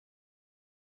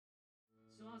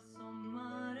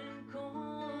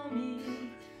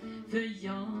För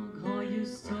jag har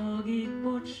just tagit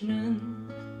bort snön.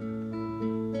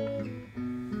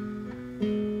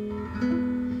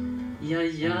 Jag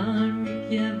gör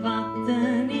mycket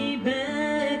vatten i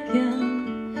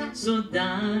bäcken, så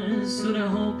där så det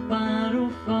hoppar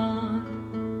och far.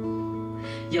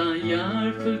 Jag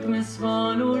gör fullt med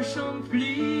svalor som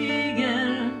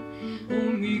flyger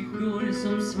och myggor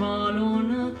som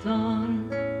svalorna tar.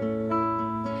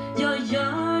 Jag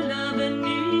gör löven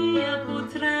nya på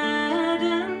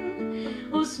träden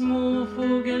och små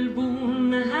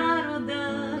fågelbon här och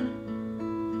där.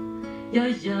 Jag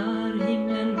gör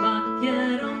himlen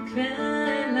vacker om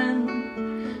kvällen,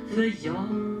 för jag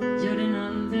gör den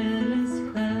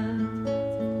alldeles själv.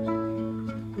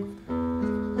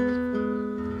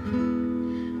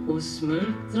 Och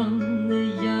smultron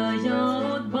gör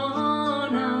jag åt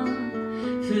barna,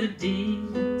 för det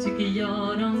tycker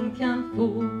jag de kan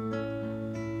få.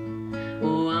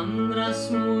 Och andra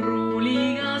små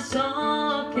roliga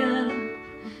saker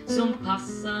som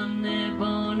passar när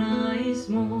barna är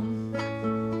små.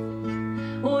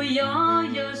 Och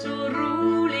jag gör så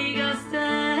roliga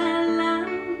ställen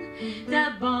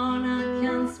där barna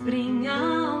kan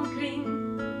springa omkring.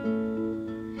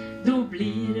 Då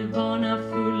blir barna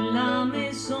fulla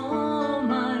med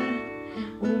sommar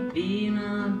och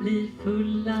benen blir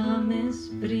fulla med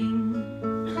spring.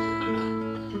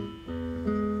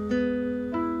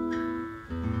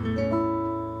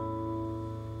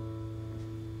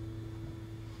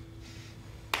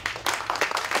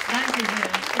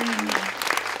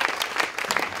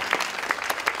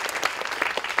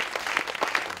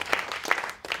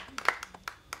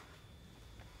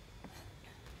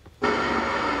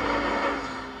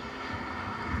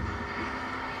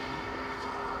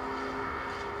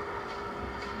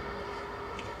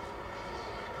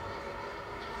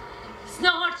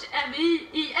 Snart är vi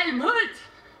i Älmhult.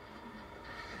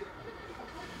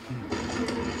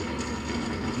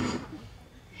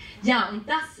 Ja, und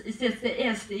das ist jetzt der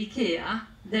erste Ikea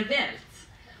der Welt.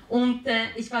 Und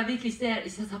ich war wirklich sehr,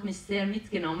 das hat mich sehr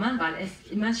mitgenommen, weil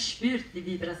man spürt die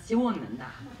Vibrationen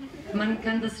da. Man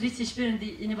kann das richtig spüren,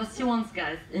 die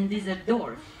Innovationsgeist in dieser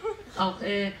Dorf. Auch,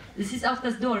 das ist auch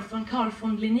das Dorf von Carl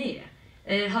von Linné.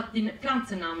 Hat den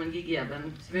Pflanzennamen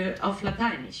gegeben auf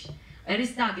Lateinisch.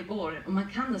 Ist da geboren und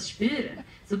man kann das spüren.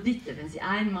 So bitte, wenn Sie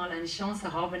einmal eine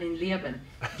Chance haben im Leben,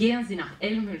 gehen Sie nach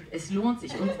Älmhult, es lohnt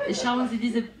sich. Und schauen Sie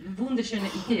diese wunderschöne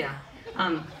Ikea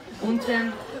an. Und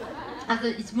also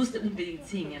ich musste unbedingt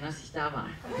singen, als ich da war.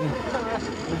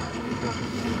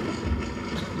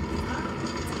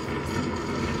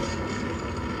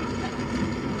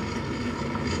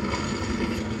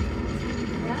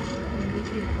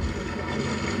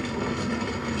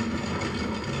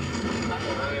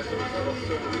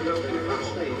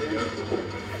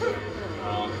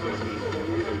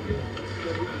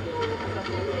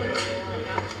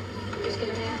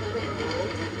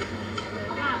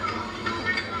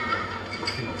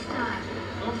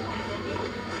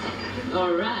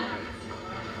 All right.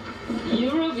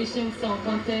 Eurovision Song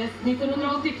Contest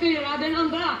 1984, den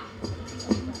andra.